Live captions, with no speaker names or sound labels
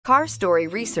Car Story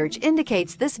research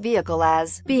indicates this vehicle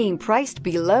as being priced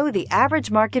below the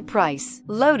average market price,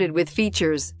 loaded with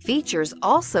features. Features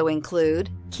also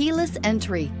include keyless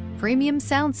entry, premium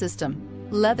sound system,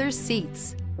 leather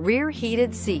seats, rear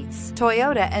heated seats,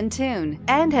 Toyota Entune,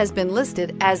 and has been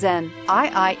listed as an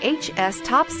IIHS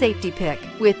top safety pick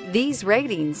with these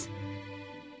ratings.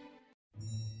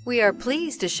 We are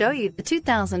pleased to show you the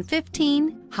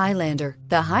 2015 Highlander.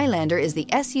 The Highlander is the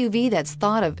SUV that's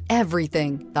thought of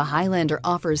everything. The Highlander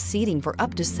offers seating for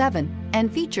up to 7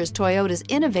 and features Toyota's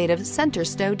innovative center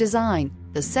stow design.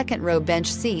 The second row bench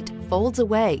seat folds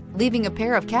away, leaving a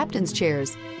pair of captain's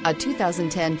chairs. A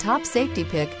 2010 top safety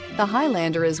pick, the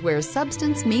Highlander is where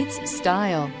substance meets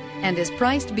style and is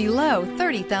priced below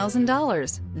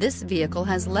 $30,000. This vehicle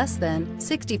has less than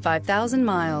 65,000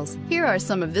 miles. Here are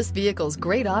some of this vehicle's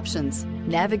great options: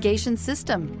 navigation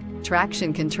system,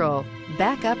 traction control,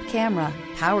 backup camera,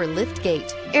 power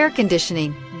liftgate, air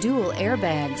conditioning, dual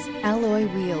airbags, alloy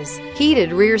wheels,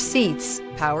 heated rear seats,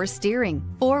 power steering,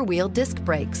 4-wheel disc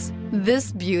brakes.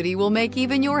 This beauty will make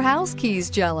even your house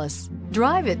keys jealous.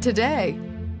 Drive it today.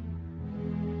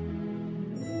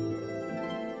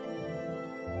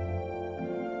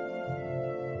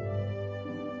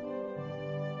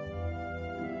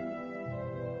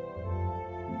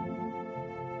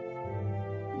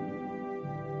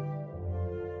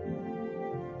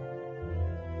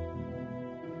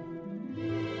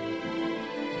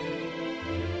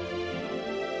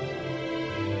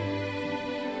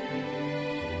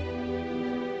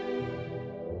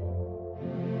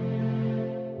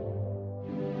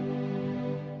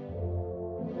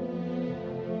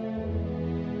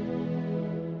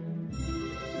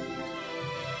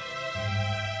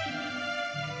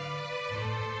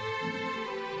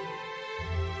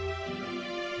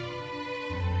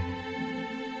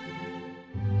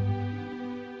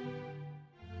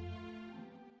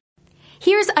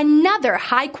 Here's another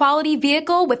high-quality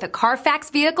vehicle with a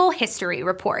Carfax Vehicle History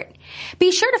Report.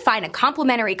 Be sure to find a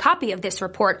complimentary copy of this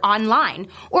report online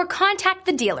or contact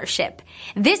the dealership.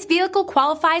 This vehicle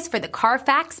qualifies for the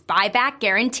Carfax Buyback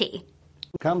Guarantee.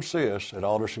 Come see us at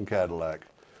Alderson Cadillac.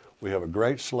 We have a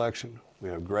great selection. We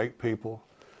have great people.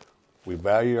 We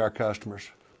value our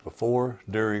customers before,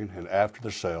 during, and after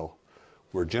the sale.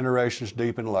 We're generations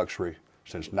deep in luxury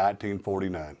since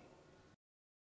 1949.